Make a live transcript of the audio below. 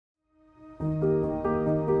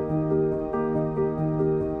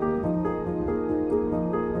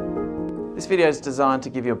This video is designed to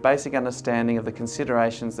give you a basic understanding of the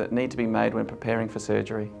considerations that need to be made when preparing for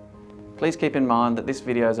surgery. Please keep in mind that this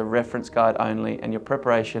video is a reference guide only and your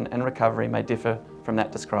preparation and recovery may differ from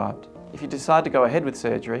that described. If you decide to go ahead with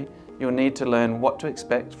surgery, you'll need to learn what to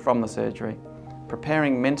expect from the surgery.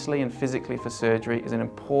 Preparing mentally and physically for surgery is an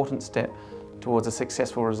important step towards a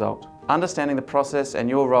successful result. Understanding the process and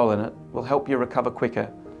your role in it will help you recover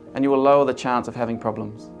quicker, and you will lower the chance of having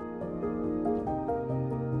problems.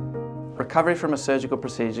 Recovery from a surgical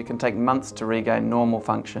procedure can take months to regain normal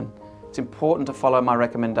function. It's important to follow my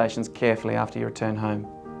recommendations carefully after you return home.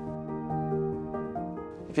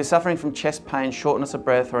 If you're suffering from chest pain, shortness of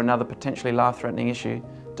breath or another potentially life-threatening issue,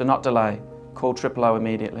 do not delay. Call 000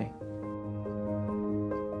 immediately.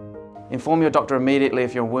 Inform your doctor immediately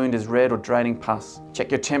if your wound is red or draining pus.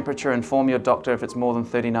 Check your temperature and inform your doctor if it's more than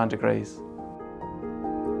 39 degrees.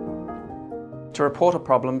 To report a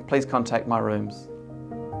problem, please contact my rooms.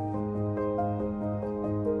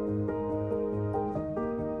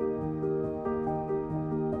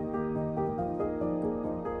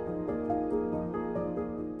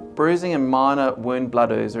 Bruising and minor wound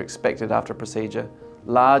blood ooze are expected after a procedure.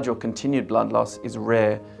 Large or continued blood loss is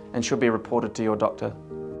rare and should be reported to your doctor.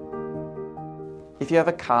 If you have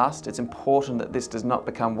a cast, it's important that this does not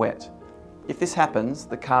become wet. If this happens,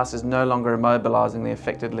 the cast is no longer immobilising the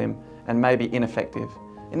affected limb and may be ineffective.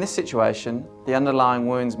 In this situation, the underlying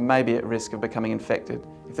wounds may be at risk of becoming infected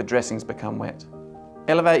if the dressings become wet.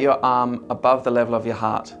 Elevate your arm above the level of your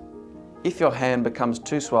heart. If your hand becomes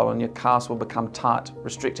too swollen, your cast will become tight,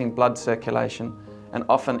 restricting blood circulation and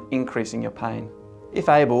often increasing your pain. If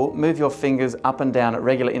able, move your fingers up and down at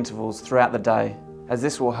regular intervals throughout the day, as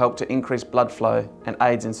this will help to increase blood flow and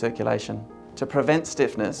aids in circulation. To prevent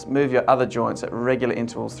stiffness, move your other joints at regular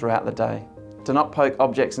intervals throughout the day. Do not poke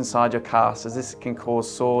objects inside your cast, as this can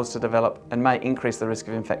cause sores to develop and may increase the risk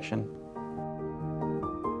of infection.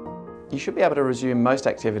 You should be able to resume most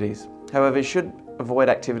activities. However, you should avoid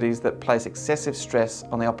activities that place excessive stress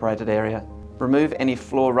on the operated area. Remove any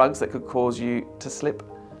floor rugs that could cause you to slip.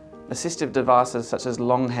 Assistive devices such as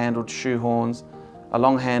long-handled shoehorns, a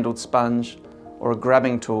long-handled sponge, or a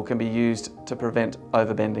grabbing tool can be used to prevent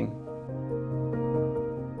overbending.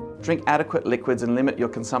 Drink adequate liquids and limit your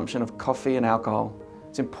consumption of coffee and alcohol.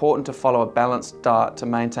 It's important to follow a balanced diet to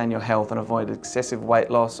maintain your health and avoid excessive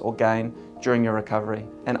weight loss or gain during your recovery.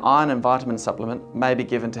 An iron and vitamin supplement may be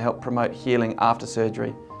given to help promote healing after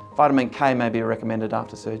surgery. Vitamin K may be recommended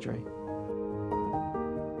after surgery.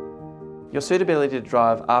 Your suitability to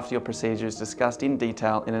drive after your procedure is discussed in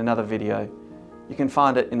detail in another video. You can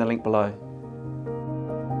find it in the link below.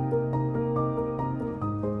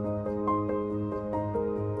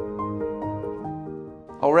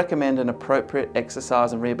 I'll recommend an appropriate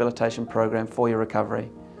exercise and rehabilitation program for your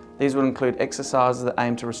recovery. These will include exercises that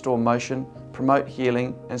aim to restore motion, promote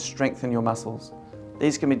healing and strengthen your muscles.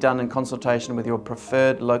 These can be done in consultation with your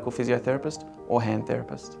preferred local physiotherapist or hand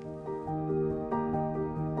therapist.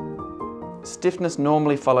 Stiffness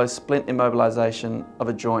normally follows splint immobilisation of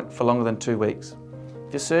a joint for longer than 2 weeks.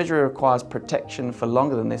 If your surgery requires protection for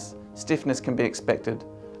longer than this, stiffness can be expected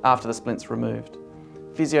after the splint's removed.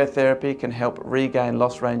 Physiotherapy can help regain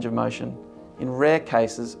lost range of motion. In rare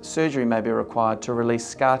cases, surgery may be required to release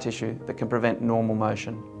scar tissue that can prevent normal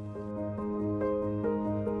motion.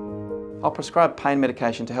 I'll prescribe pain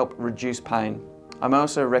medication to help reduce pain. I may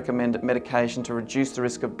also recommend medication to reduce the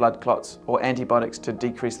risk of blood clots or antibiotics to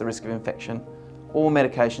decrease the risk of infection. All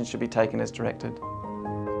medications should be taken as directed.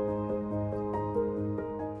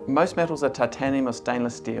 Most metals are titanium or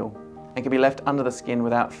stainless steel and can be left under the skin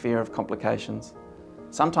without fear of complications.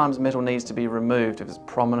 Sometimes metal needs to be removed if it's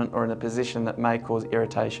prominent or in a position that may cause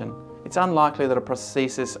irritation. It's unlikely that a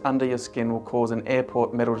prosthesis under your skin will cause an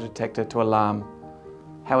airport metal detector to alarm.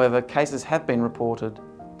 However, cases have been reported.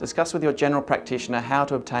 Discuss with your general practitioner how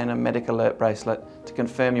to obtain a medic alert bracelet to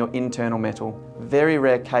confirm your internal metal. Very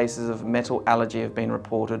rare cases of metal allergy have been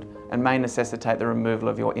reported and may necessitate the removal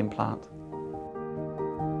of your implant.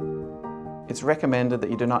 It's recommended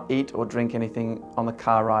that you do not eat or drink anything on the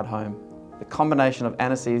car ride home. The combination of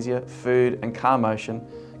anaesthesia, food and car motion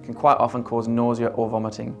can quite often cause nausea or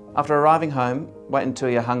vomiting. After arriving home, wait until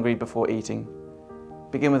you're hungry before eating.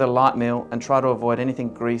 Begin with a light meal and try to avoid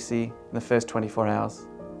anything greasy in the first 24 hours.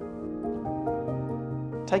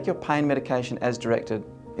 Take your pain medication as directed.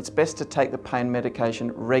 It's best to take the pain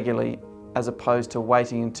medication regularly as opposed to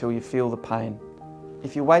waiting until you feel the pain.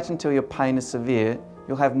 If you wait until your pain is severe,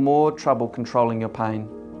 you'll have more trouble controlling your pain.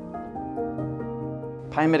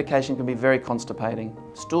 Pain medication can be very constipating.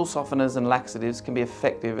 Stool softeners and laxatives can be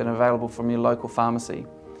effective and available from your local pharmacy.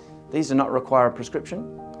 These do not require a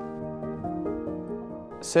prescription.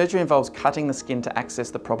 Surgery involves cutting the skin to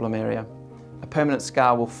access the problem area. A permanent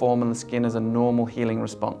scar will form on the skin as a normal healing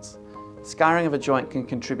response. Scarring of a joint can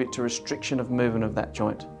contribute to restriction of movement of that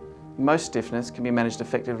joint. Most stiffness can be managed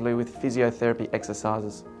effectively with physiotherapy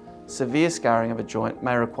exercises. Severe scarring of a joint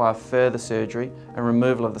may require further surgery and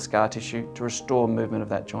removal of the scar tissue to restore movement of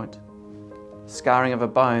that joint. Scarring of a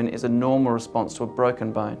bone is a normal response to a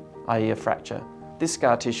broken bone, i.e. a fracture. This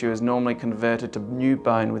scar tissue is normally converted to new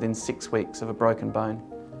bone within 6 weeks of a broken bone.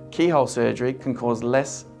 Keyhole surgery can cause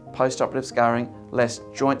less post-operative scarring, less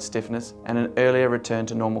joint stiffness, and an earlier return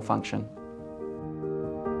to normal function.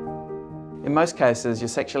 In most cases, your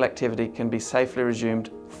sexual activity can be safely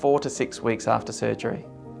resumed 4 to 6 weeks after surgery.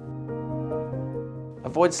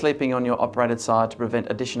 Avoid sleeping on your operated side to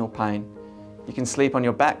prevent additional pain. You can sleep on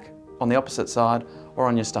your back, on the opposite side, or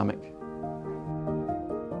on your stomach.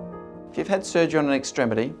 If you've had surgery on an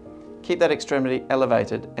extremity, keep that extremity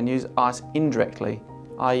elevated and use ice indirectly,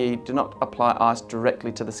 i.e. do not apply ice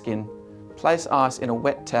directly to the skin. Place ice in a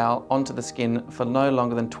wet towel onto the skin for no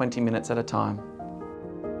longer than 20 minutes at a time.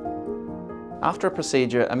 After a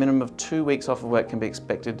procedure, a minimum of 2 weeks off of work can be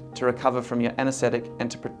expected to recover from your anaesthetic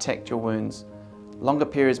and to protect your wounds. Longer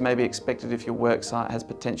periods may be expected if your work site has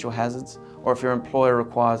potential hazards or if your employer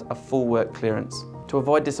requires a full work clearance. To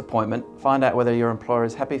avoid disappointment, find out whether your employer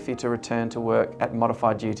is happy for you to return to work at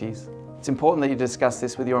modified duties. It's important that you discuss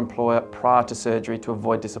this with your employer prior to surgery to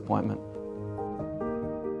avoid disappointment.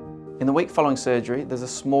 In the week following surgery, there's a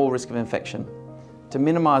small risk of infection. To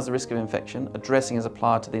minimise the risk of infection, a dressing is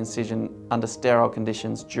applied to the incision under sterile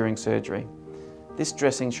conditions during surgery. This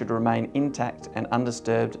dressing should remain intact and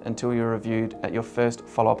undisturbed until you're reviewed at your first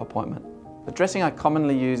follow-up appointment. The dressing I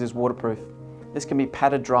commonly use is waterproof. This can be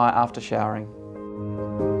patted dry after showering.